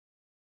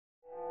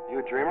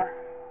a dreamer?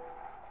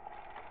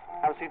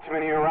 I haven't seen too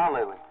many of you around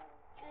lately.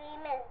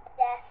 Dream is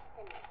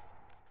destiny.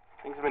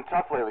 Things have been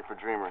tough lately for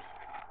dreamers.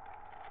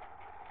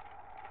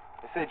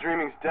 They say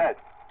dreaming's dead.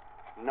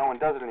 And no one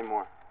does it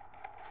anymore.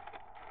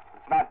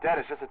 It's not dead,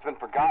 it's just it's been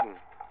forgotten.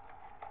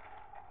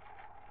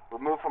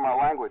 Removed from our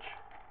language.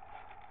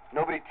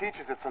 Nobody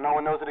teaches it, so no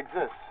one knows it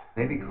exists.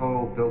 Navy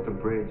Cole built a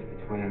bridge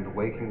between the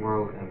waking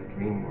world and the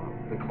dream world,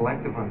 the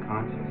collective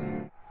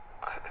unconscious.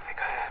 I think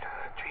I had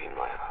a dream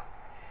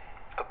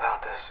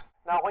about this.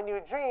 Now, when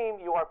you dream,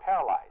 you are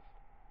paralyzed.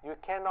 You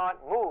cannot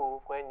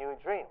move when you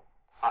dream.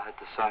 I had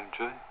the same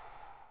dream.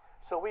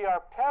 So we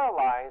are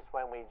paralyzed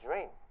when we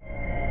dream.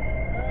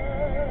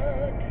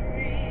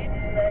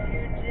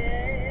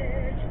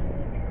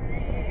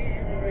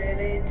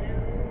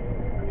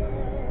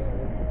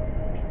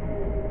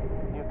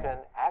 You can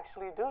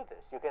actually do this.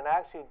 You can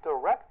actually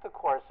direct the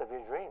course of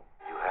your dream.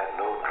 You had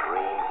no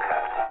dream,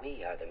 Captain.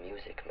 We are the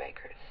music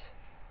makers,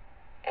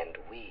 and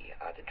we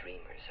are the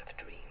dreamers of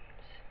dreams.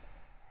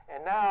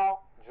 And now,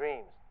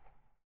 dreams.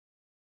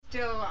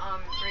 Still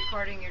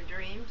recording your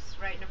dreams,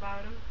 writing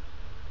about them?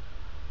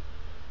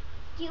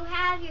 Do you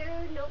have your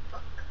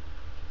notebook?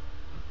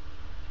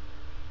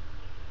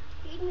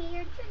 Read me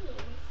your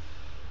dreams.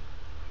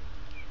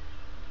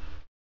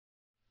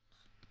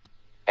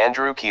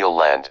 Andrew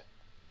Keeland.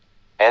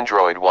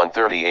 Android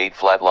 138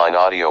 Flatline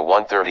Audio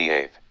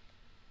 138.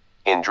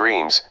 In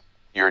Dreams,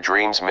 Your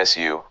Dreams Miss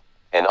You,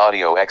 an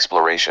audio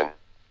exploration.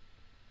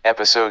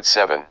 Episode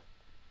 7.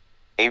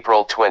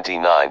 April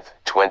 29th,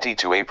 20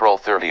 to April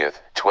 30th,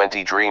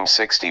 20 Dream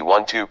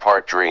 61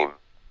 2-part dream.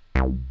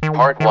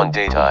 Part 1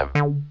 Daytime.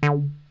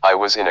 I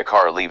was in a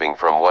car leaving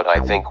from what I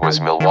think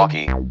was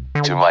Milwaukee,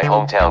 to my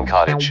hometown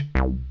cottage.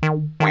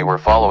 We were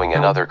following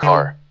another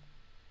car.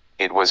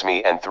 It was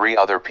me and 3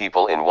 other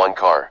people in one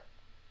car.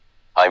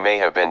 I may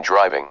have been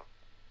driving.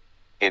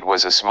 It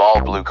was a small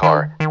blue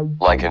car,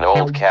 like an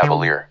old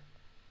Cavalier.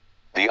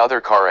 The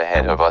other car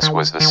ahead of us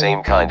was the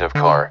same kind of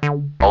car,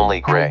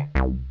 only gray.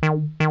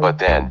 But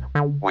then,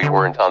 we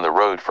weren't on the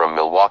road from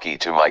Milwaukee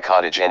to my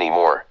cottage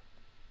anymore.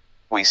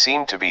 We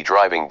seemed to be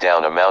driving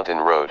down a mountain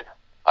road.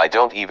 I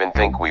don't even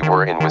think we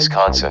were in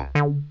Wisconsin.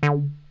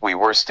 We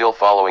were still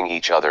following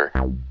each other,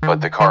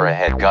 but the car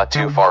ahead got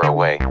too far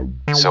away,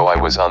 so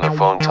I was on the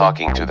phone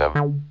talking to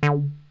them.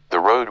 The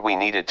road we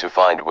needed to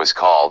find was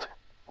called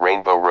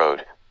Rainbow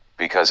Road,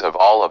 because of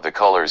all of the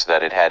colors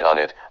that it had on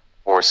it,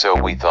 or so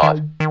we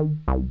thought.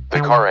 The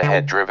car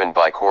ahead, driven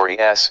by Corey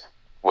S.,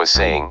 was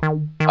saying,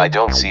 "I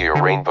don't see a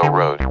rainbow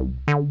road."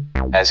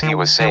 As he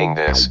was saying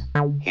this,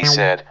 he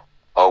said,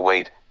 "Oh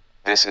wait,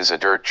 this is a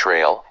dirt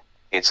trail,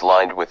 it's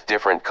lined with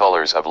different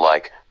colors of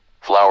like,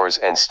 flowers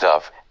and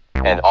stuff,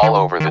 and all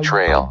over the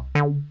trail.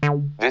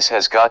 This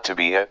has got to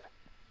be it."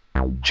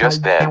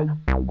 Just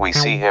then, we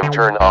see him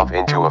turn off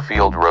into a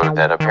field road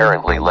that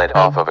apparently led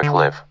off of a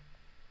cliff.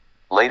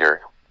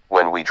 Later,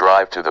 when we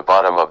drive to the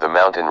bottom of the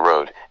mountain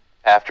road,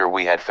 after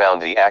we had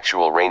found the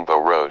actual Rainbow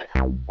Road,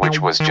 which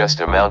was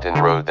just a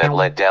mountain road that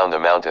led down the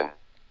mountain.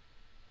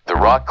 The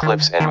rock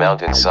cliffs and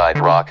mountainside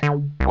rock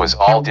was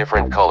all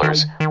different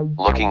colors,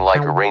 looking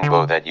like a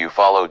rainbow that you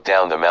followed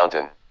down the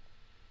mountain.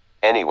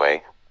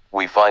 Anyway,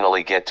 we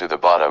finally get to the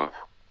bottom,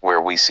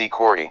 where we see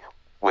Corey,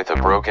 with a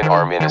broken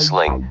arm in a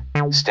sling,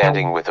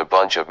 standing with a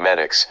bunch of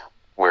medics,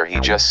 where he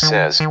just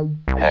says,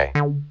 "Hey,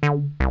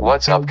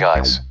 what's up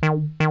guys?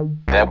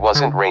 That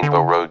wasn't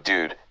Rainbow Road,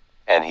 dude,"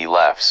 and he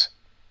laughs.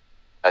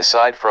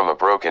 Aside from a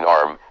broken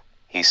arm,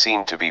 he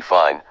seemed to be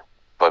fine,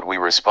 but we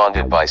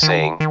responded by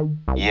saying,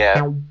 "Yeah,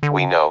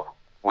 we know,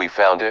 we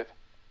found it."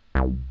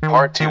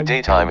 Part 2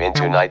 Daytime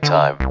into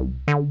nighttime.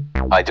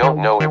 I don't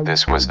know if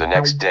this was the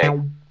next day,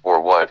 or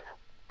what,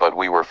 but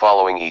we were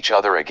following each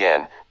other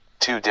again,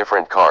 2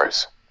 different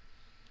cars.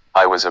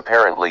 I was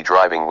apparently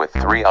driving with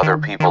 3 other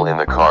people in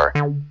the car,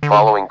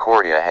 following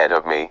Corey ahead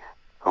of me,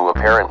 who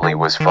apparently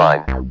was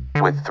fine,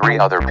 with 3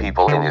 other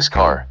people in his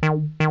car.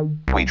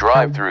 We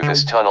drive through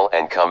this tunnel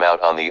and come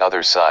out on the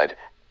other side,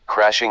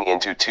 crashing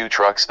into 2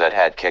 trucks that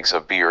had kegs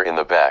of beer in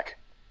the back.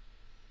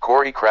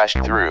 Corey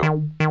crashed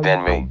through,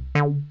 then me.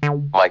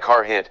 My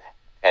car hit,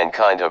 and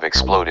kind of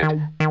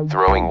exploded,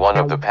 throwing one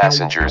of the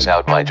passengers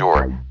out my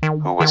door,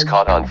 who was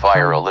caught on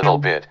fire a little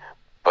bit,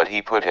 but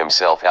he put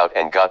himself out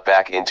and got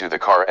back into the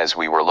car as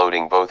we were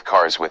loading both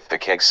cars with the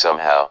kegs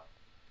somehow.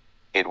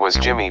 It was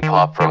Jimmy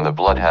Pop from the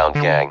Bloodhound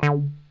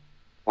Gang.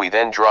 We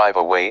then drive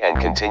away and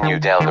continue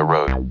down the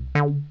road.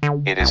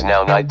 It is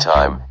now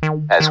nighttime,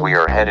 as we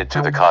are headed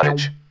to the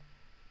cottage.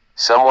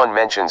 Someone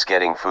mentions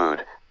getting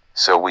food,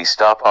 so we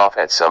stop off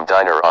at some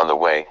diner on the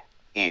way,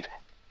 eat,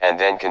 and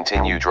then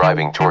continue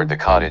driving toward the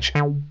cottage.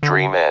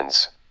 Dream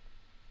ends.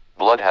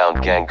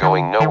 Bloodhound Gang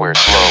going nowhere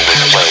slow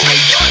was playing,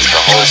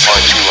 the whole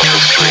part 2 of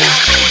the stream.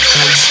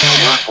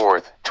 June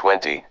 4th,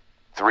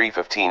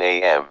 3:15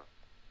 a.m.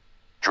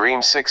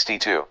 Dream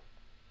 62.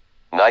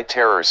 Night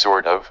terror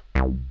sort of.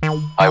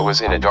 I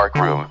was in a dark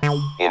room,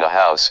 in a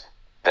house,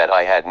 that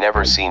I had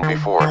never seen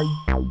before.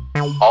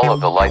 All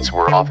of the lights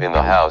were off in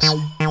the house,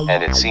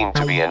 and it seemed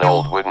to be an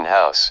old wooden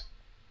house.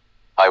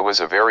 I was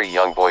a very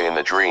young boy in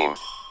the dream,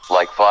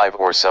 like 5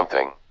 or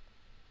something.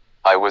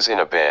 I was in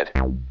a bed,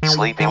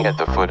 sleeping at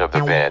the foot of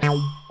the bed,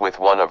 with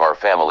one of our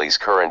family's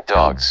current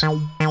dogs.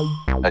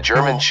 A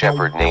German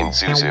Shepherd named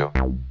Zuzu.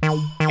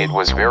 It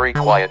was very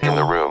quiet in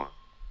the room.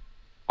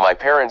 My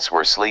parents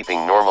were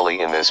sleeping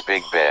normally in this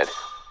big bed,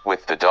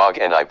 with the dog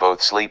and I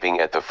both sleeping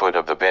at the foot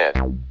of the bed.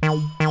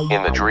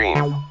 In the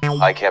dream,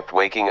 I kept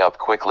waking up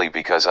quickly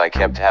because I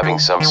kept having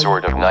some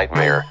sort of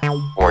nightmare,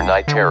 or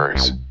night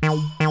terrors.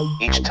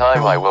 Each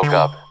time I woke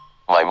up,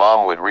 my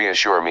mom would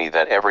reassure me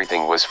that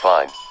everything was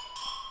fine.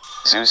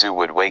 Zuzu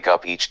would wake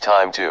up each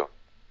time too.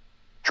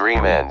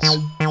 Dream ends.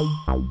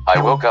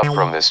 I woke up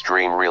from this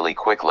dream really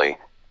quickly,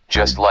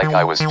 just like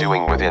I was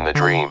doing within the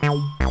dream.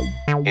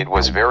 It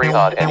was very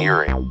odd and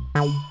eerie.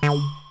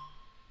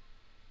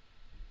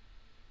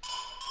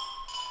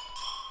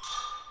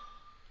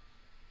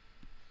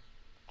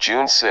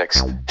 June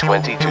 6,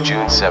 20 to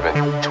June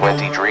 7,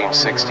 20 Dream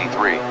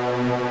 63.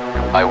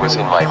 I was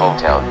in my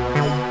hometown.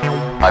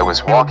 I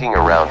was walking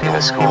around in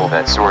a school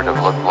that sort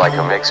of looked like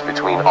a mix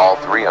between all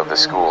 3 of the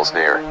schools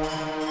there.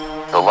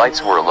 The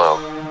lights were low,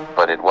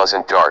 but it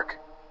wasn't dark.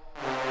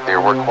 There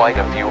were quite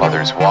a few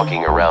others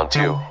walking around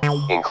too,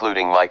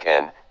 including Mike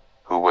N,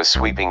 who was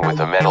sweeping with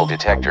a metal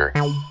detector,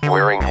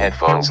 wearing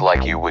headphones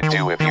like you would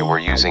do if you were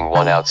using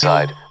one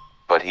outside,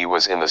 but he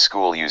was in the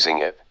school using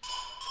it.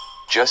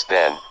 Just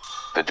then,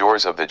 the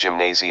doors of the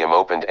gymnasium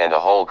opened and a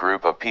whole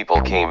group of people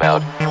came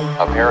out,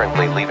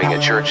 apparently leaving a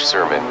church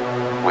sermon,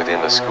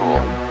 within the school.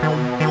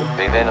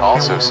 They then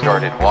also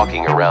started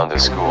walking around the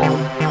school.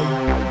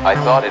 I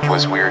thought it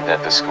was weird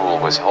that the school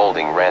was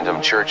holding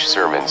random church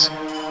sermons,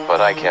 but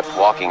I kept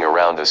walking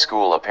around the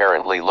school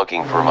apparently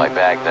looking for my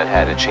bag that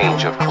had a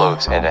change of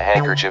clothes and a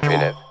handkerchief in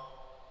it.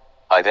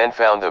 I then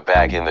found the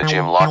bag in the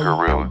gym locker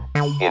room,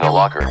 in a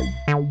locker.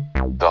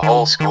 The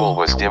whole school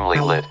was dimly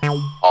lit,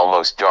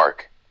 almost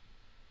dark.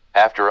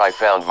 After I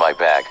found my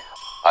bag,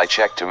 I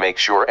checked to make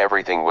sure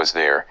everything was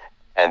there,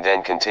 and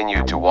then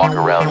continued to walk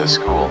around the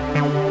school.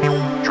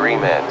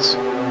 Dream ends.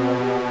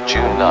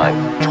 June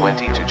 9,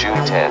 20 to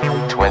June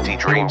 10, 20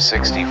 Dream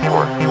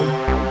 64.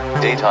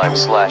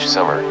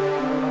 Daytime/summer.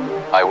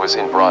 I was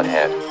in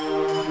Broadhead.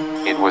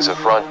 It was a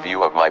front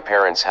view of my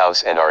parents'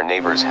 house and our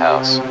neighbor's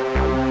house.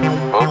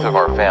 Both of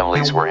our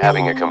families were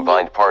having a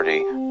combined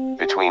party,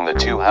 between the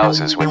 2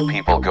 houses with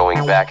people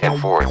going back and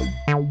forth.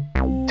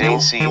 Dane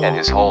C and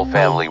his whole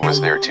family was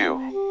there too.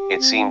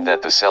 It seemed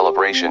that the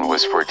celebration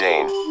was for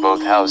Dane.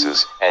 Both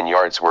houses and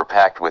yards were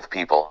packed with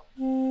people.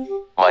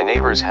 My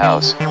neighbor's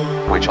house,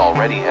 which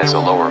already has a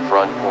lower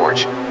front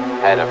porch,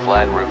 had a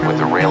flat roof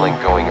with a railing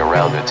going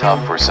around the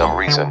top for some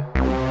reason.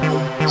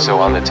 So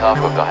on the top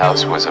of the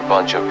house was a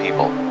bunch of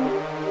people.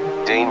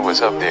 Dane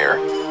was up there,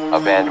 a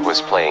band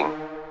was playing,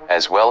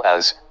 as well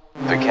as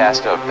the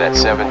cast of that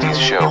 70s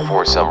show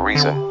for some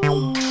reason.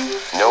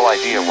 No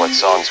idea what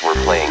songs were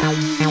playing,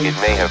 it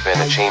may have been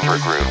a chamber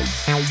group.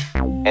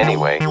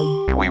 Anyway,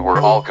 we were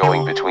all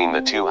going between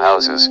the 2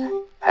 houses,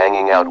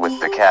 hanging out with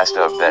the cast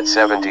of that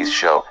 70s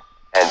show,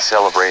 and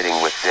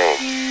celebrating with Dane.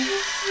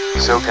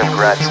 So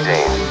congrats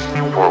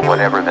Dane, for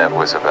whatever that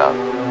was about.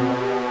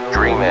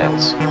 Dream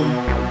ends.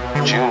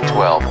 June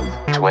 12,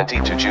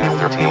 20 to June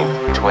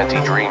 13,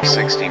 20 Dream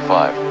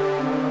 65.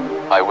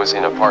 I was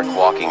in a park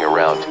walking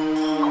around,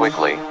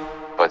 quickly,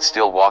 but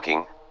still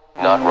walking,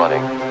 not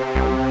running.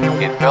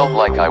 It felt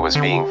like I was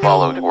being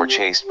followed or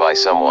chased by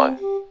someone.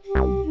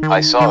 I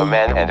saw a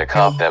man and a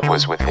cop that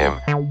was with him,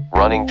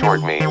 running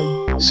toward me,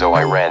 so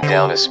I ran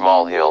down a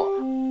small hill,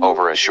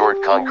 over a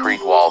short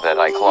concrete wall that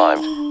I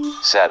climbed,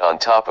 sat on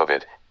top of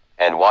it,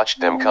 and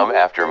watched them come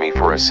after me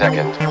for a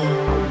second.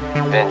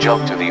 Then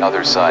jumped to the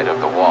other side of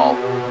the wall,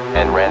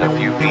 and ran a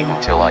few feet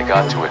until I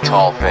got to a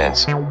tall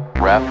fence,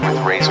 wrapped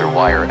with razor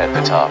wire at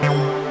the top.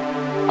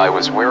 I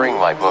was wearing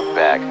my book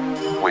bag,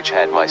 which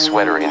had my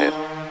sweater in it,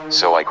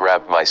 so I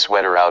grabbed my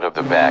sweater out of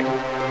the bag,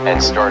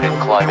 and started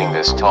climbing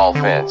this tall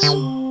fence.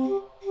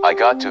 I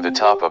got to the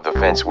top of the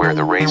fence where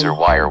the razor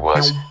wire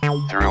was,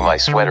 threw my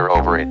sweater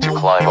over it to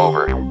climb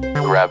over,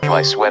 grabbed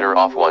my sweater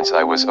off once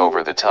I was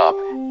over the top,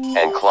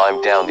 and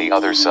climbed down the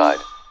other side.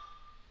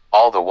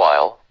 All the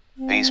while,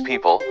 these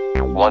people,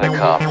 one a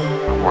cop,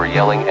 were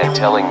yelling and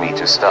telling me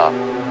to stop.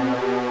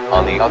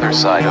 On the other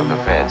side of the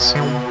fence,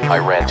 I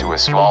ran to a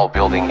small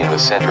building in the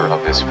center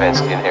of this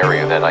fenced-in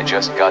area that I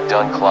just got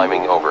done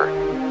climbing over,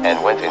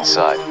 and went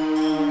inside.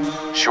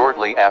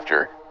 Shortly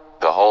after,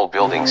 the whole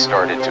building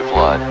started to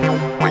flood,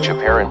 which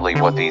apparently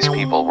what these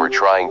people were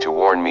trying to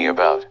warn me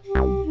about.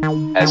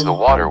 As the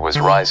water was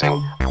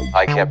rising,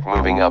 I kept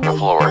moving up a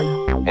floor,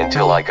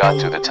 until I got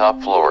to the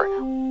top floor,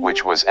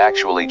 which was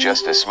actually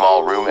just a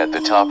small room at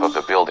the top of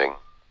the building.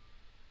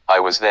 I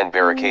was then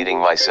barricading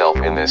myself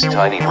in this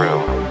tiny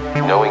room,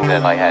 knowing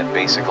that I had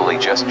basically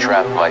just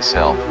trapped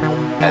myself,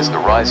 as the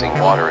rising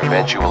water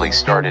eventually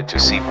started to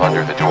seep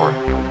under the door.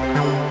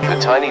 The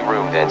tiny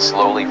room then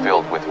slowly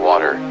filled with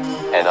water,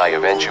 and I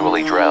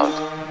eventually drowned.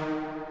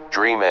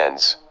 Dream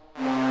ends.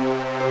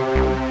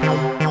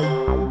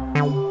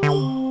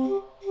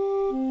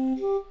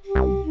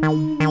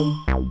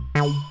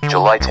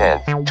 July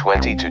 10,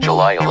 20 to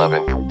July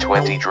 11th,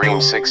 20 Dream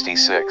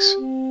 66.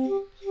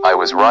 I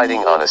was riding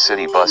on a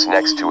city bus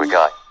next to a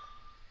guy.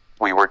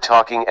 We were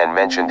talking and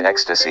mentioned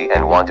ecstasy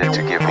and wanted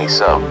to give me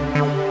some.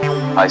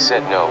 I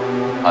said no,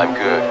 I'm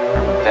good,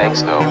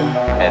 thanks though,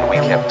 and we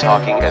kept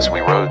talking as we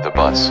rode the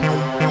bus.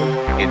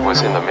 It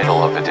was in the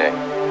middle of the day.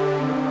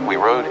 We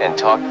rode and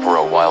talked for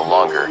a while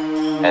longer,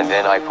 and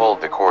then I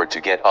pulled the cord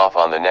to get off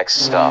on the next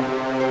stop.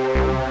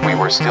 We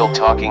were still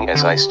talking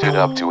as I stood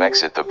up to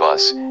exit the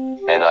bus,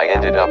 and I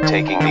ended up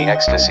taking the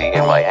ecstasy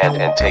in my hand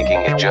and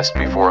taking it just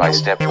before I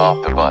stepped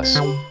off the bus.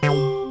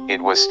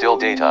 It was still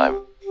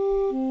daytime.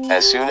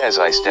 As soon as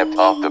I stepped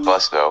off the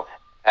bus though,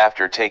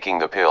 after taking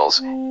the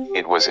pills,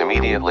 it was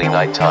immediately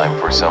nighttime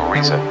for some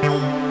reason.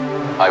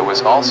 I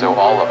was also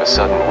all of a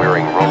sudden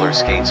wearing roller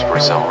skates for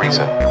some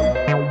reason.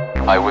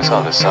 I was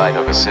on the side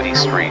of a city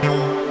street,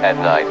 at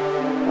night,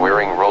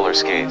 wearing roller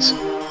skates,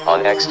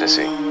 on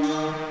ecstasy.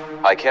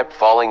 I kept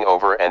falling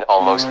over and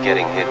almost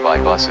getting hit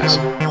by buses,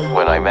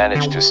 when I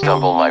managed to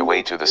stumble my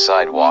way to the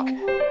sidewalk,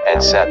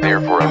 and sat there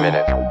for a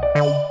minute.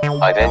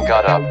 I then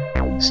got up,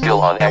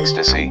 still on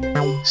ecstasy,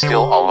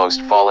 still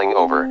almost falling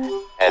over,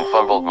 and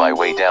fumbled my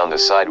way down the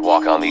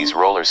sidewalk on these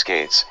roller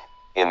skates,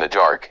 in the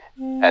dark,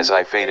 as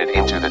I faded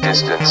into the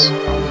distance.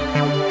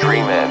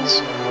 Dream ends.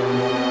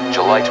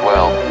 July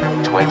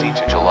 12, 20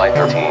 to July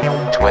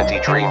 13, 20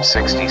 Dream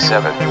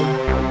 67.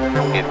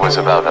 It was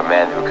about a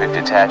man who could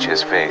detach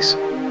his face,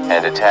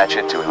 and attach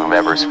it to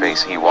whomever's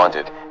face he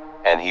wanted,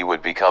 and he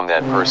would become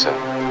that person.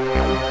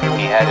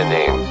 He had a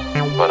name,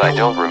 but I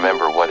don't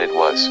remember what it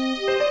was.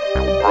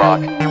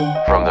 Brock,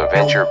 from the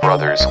Venture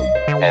Brothers,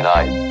 and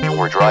I,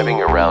 were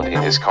driving around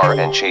in his car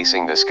and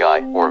chasing this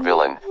guy, or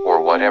villain,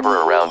 or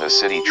whatever around the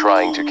city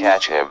trying to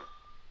catch him.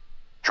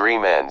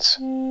 Dream ends.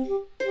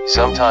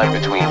 Sometime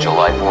between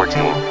July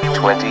 14,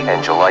 20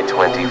 and July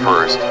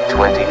 21st,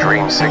 20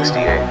 Dream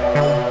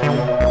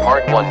 68.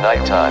 Part 1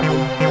 Nighttime.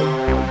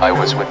 I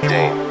was with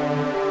Dane.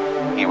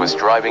 He was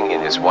driving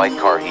in his white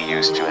car he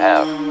used to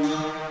have.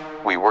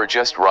 We were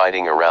just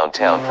riding around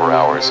town for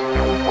hours,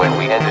 when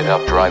we ended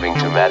up driving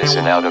to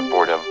Madison out of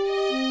boredom.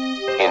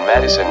 In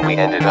Madison we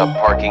ended up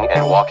parking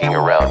and walking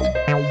around.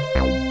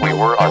 We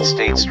were on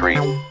State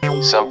Street,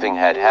 something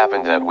had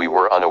happened that we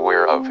were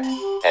unaware of,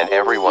 and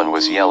everyone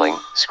was yelling,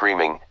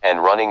 screaming,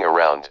 and running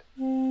around.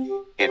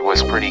 It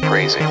was pretty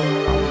crazy.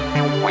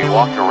 We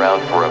walked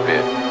around for a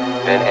bit,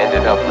 then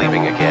ended up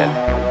leaving again,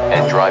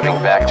 and driving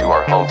back to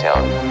our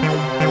hometown.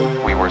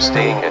 We were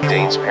staying at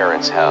Dane's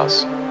parents'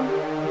 house.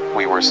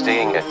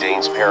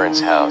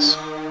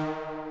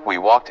 We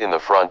walked in the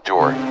front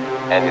door,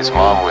 and his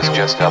mom was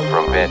just up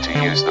from bed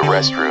to use the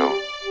restroom.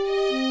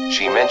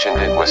 She mentioned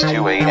it was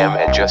 2 a.m.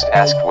 and just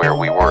asked where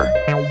we were.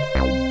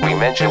 We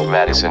mentioned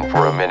Madison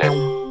for a minute,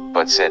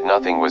 but said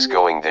nothing was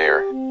going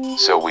there,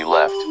 so we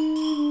left.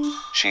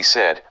 She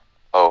said,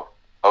 "Oh,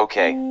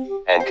 okay,"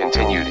 and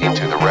continued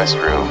into the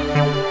restroom.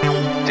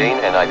 Dane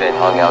and I then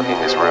hung out in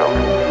his room.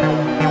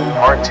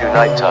 Part 2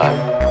 Nighttime.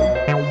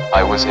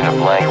 I was in a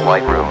blank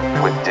white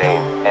room, with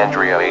Dane,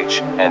 Andrea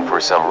H., and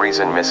for some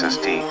reason Mrs.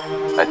 D.,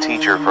 a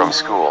teacher from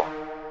school.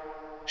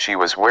 She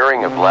was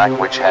wearing a black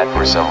witch hat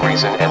for some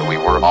reason, and we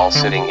were all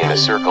sitting in a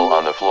circle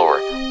on the floor,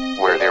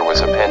 where there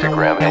was a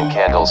pentagram and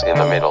candles in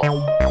the middle.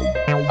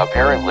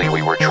 Apparently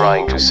we were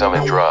trying to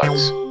summon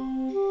drugs.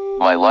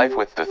 My Life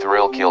with the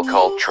Thrill Kill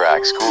Cult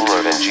tracks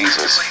Cooler Than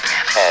Jesus,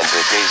 and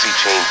The Daisy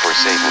Chain for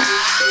Satan,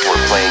 were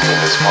playing in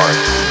this part.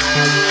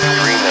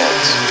 Dream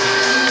ends.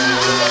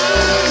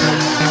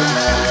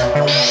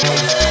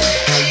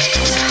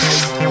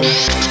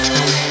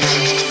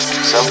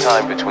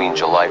 Sometime between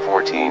July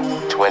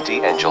 14,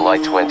 20 and July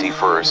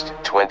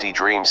 21st, 20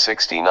 Dream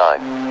 69.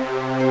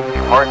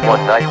 Part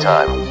 1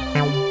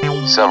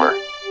 Nighttime. Summer.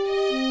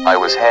 I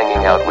was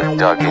hanging out with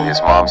Doug in his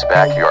mom's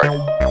backyard.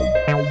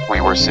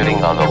 We were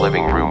sitting on the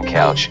living room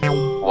couch,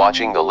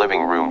 watching the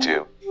living room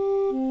too.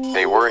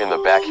 They were in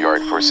the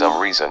backyard for some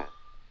reason.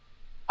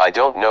 I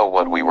don't know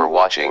what we were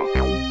watching,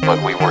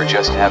 but we were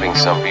just having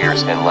some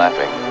beers and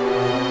laughing.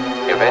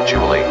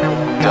 Eventually,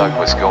 Doug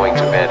was going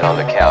to bed on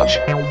the couch,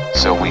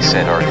 so we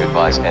said our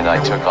goodbyes and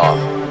I took off.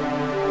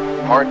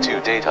 Part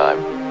 2 Daytime.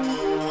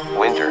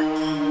 Winter.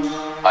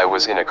 I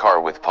was in a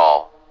car with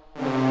Paul.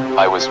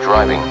 I was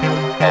driving,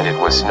 and it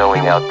was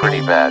snowing out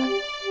pretty bad.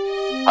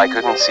 I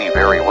couldn't see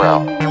very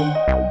well.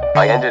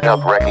 I ended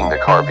up wrecking the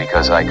car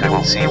because I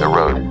couldn't see the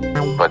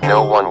road, but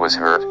no one was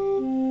hurt.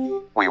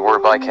 We were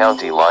by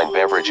County Line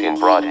Beverage in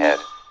Broadhead.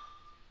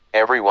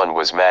 Everyone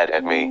was mad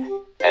at me,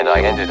 and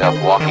I ended up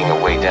walking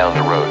away down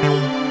the road.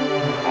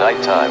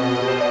 Nighttime.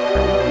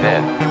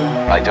 Then,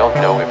 I don't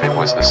know if it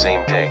was the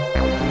same day,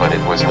 but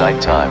it was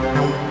nighttime.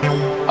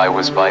 I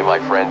was by my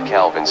friend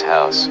Calvin's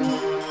house.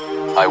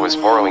 I was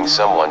borrowing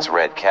someone's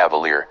red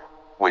Cavalier,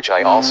 which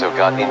I also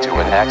got into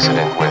an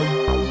accident with.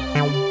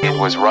 It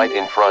was right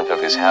in front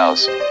of his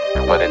house,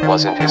 but it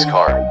wasn't his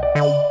car.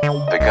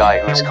 The guy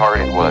whose car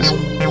it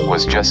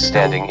was just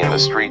standing in the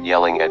street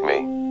yelling at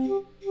me.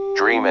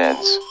 Dream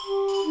ends.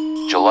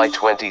 July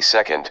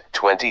 22nd,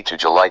 20 to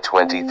July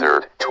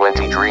 23rd,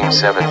 20 Dream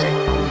 70.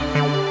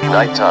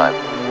 Nighttime.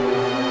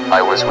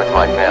 I was with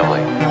my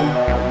family.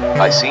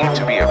 I seemed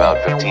to be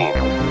about 15.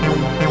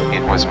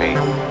 It was me,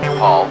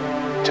 Paul,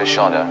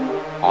 Tashana,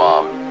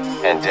 Mom,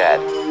 and Dad.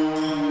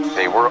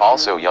 They were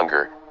also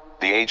younger,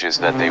 the ages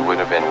that they would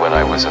have been when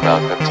I was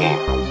about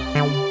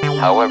 15.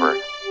 However,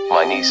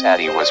 my niece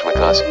Addie was with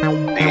us,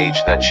 the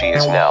age that she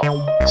is now,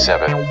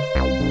 7.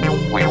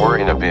 We were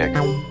in a big,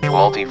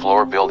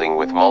 multi-floor building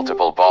with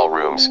multiple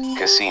ballrooms,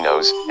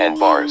 casinos, and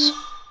bars.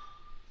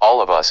 All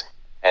of us,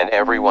 and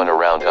everyone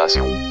around us,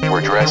 were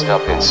dressed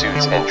up in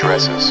suits and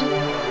dresses.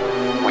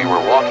 We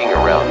were walking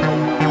around.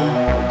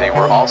 They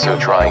were also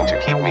trying to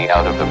keep me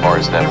out of the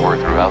bars that were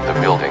throughout the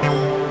building.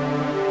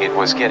 It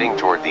was getting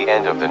toward the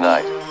end of the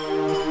night.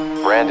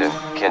 Brandon,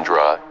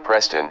 Kendra,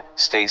 Preston,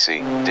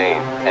 Stacy,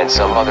 Dane, and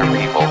some other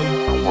people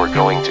were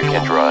going to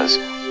Kendra's,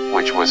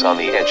 which was on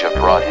the edge of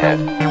Broadhead.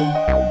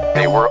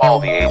 They were all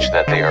the age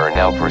that they are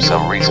now for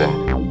some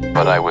reason,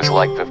 but I was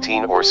like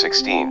 15 or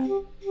 16.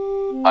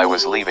 I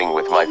was leaving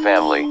with my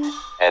family,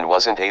 and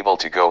wasn't able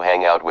to go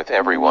hang out with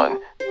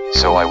everyone,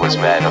 so I was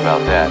mad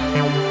about that.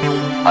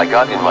 I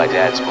got in my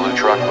dad's blue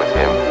truck with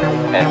him,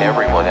 and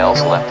everyone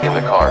else left in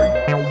the car.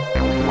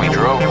 We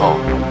drove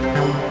home.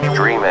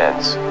 Dream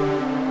ends.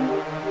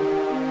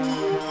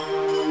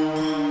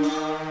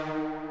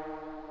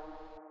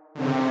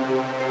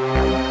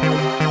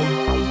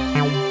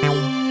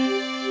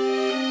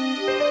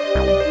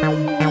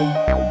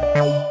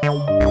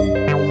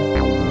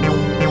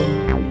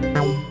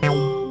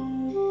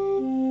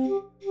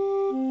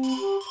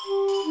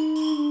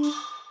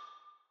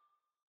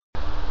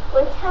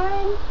 One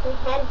time, I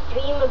had a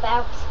dream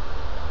about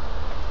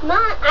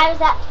Mom. I was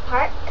at the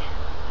park,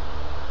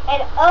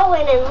 and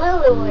Owen and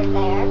Lulu were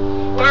there,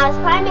 and I was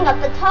climbing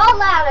up the tall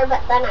ladder,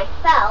 but then I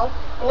fell,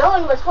 and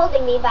Owen was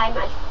holding me by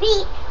my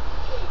feet,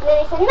 and then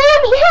I said,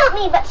 "Mommy, help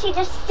me," but she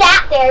just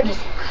sat there,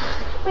 just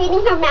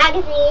reading her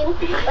magazine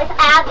with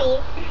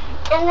Abby,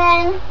 and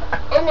then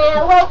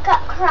I woke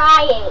up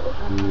crying.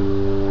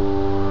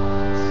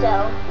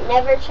 So,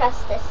 never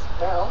trust this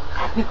girl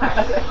at the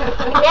park.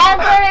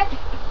 Never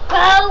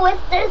go with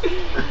this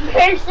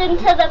person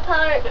to the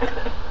park.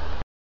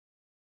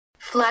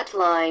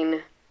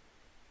 Flatline.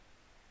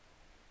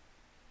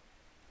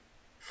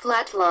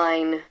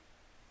 Flatline.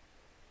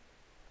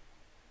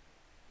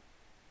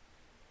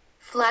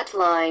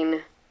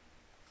 Flatline.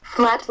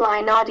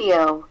 Flatline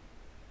audio.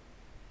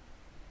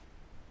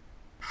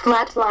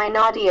 Flatline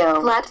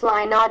audio.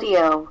 Flatline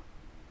audio.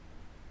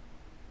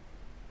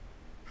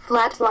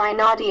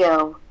 Flatline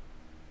audio.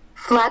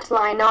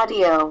 Flatline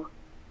audio.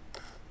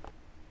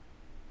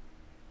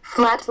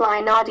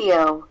 Flatline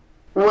audio.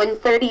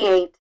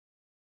 138.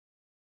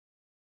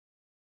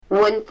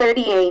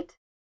 138.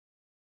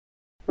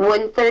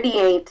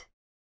 138.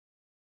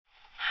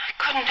 I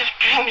couldn't have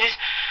dreamed it.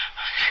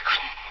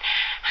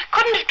 I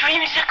couldn't have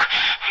dreamed it.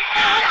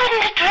 I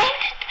couldn't have dreamed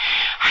it.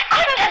 I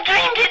couldn't have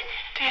dreamed it.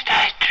 Did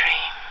I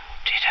dream?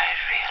 Did I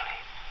really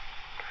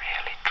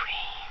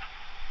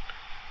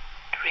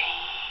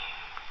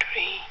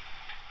dream?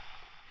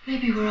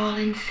 Maybe we're all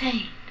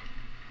insane.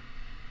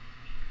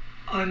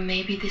 Or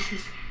maybe this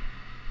is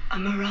a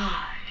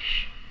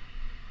mirage,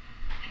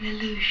 an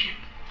illusion.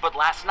 But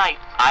last night,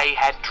 I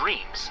had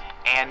dreams,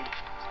 and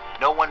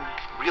no one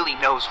really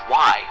knows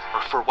why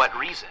or for what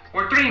reason.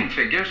 We're dream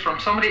figures from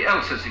somebody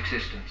else's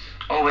existence.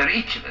 Or we're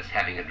each of us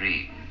having a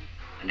dream,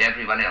 and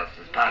everyone else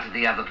is part of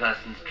the other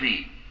person's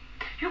dream.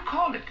 You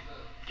call it.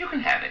 You can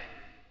have it.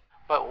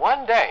 But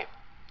one day,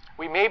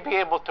 we may be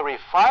able to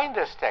refine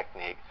this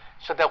technique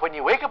so that when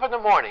you wake up in the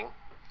morning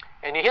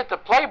and you hit the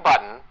play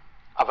button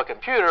of a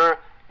computer,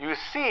 you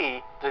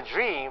see the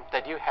dream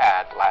that you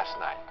had last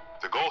night.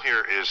 The goal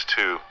here is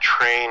to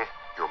train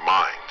your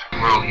mind.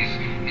 Well,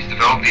 he's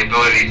developed the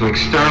ability to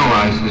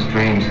externalize his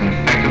dreams and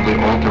effectively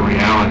alter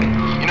reality.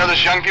 You know,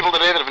 there's young people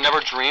today that have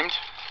never dreamed,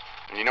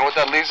 and you know what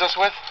that leaves us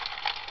with?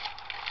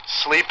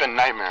 Sleep and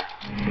nightmare.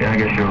 Yeah, I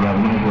guess you're right.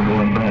 Might as well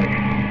go back.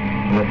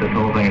 Unless this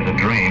whole thing is a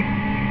dream,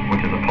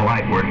 which is a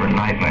polite word for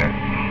nightmare.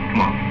 Come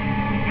on.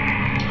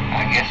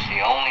 I guess the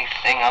only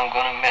thing I'm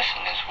gonna miss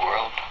in this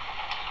world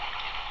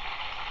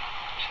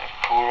is that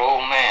poor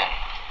old man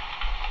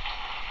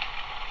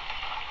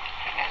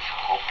and his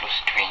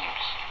hopeless dreams.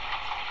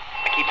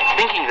 I keep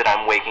thinking that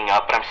I'm waking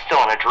up, but I'm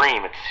still in a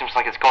dream. It seems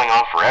like it's going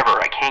on forever.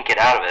 I can't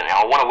get out of it, and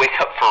I want to wake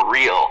up for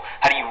real.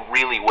 How do you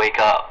really wake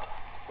up?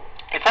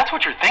 If that's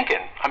what you're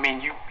thinking, I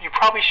mean, you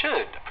probably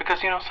should, because,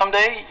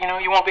 someday,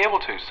 you won't be able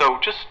to. So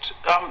just,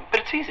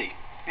 but it's easy,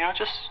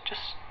 just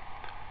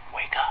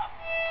wake up.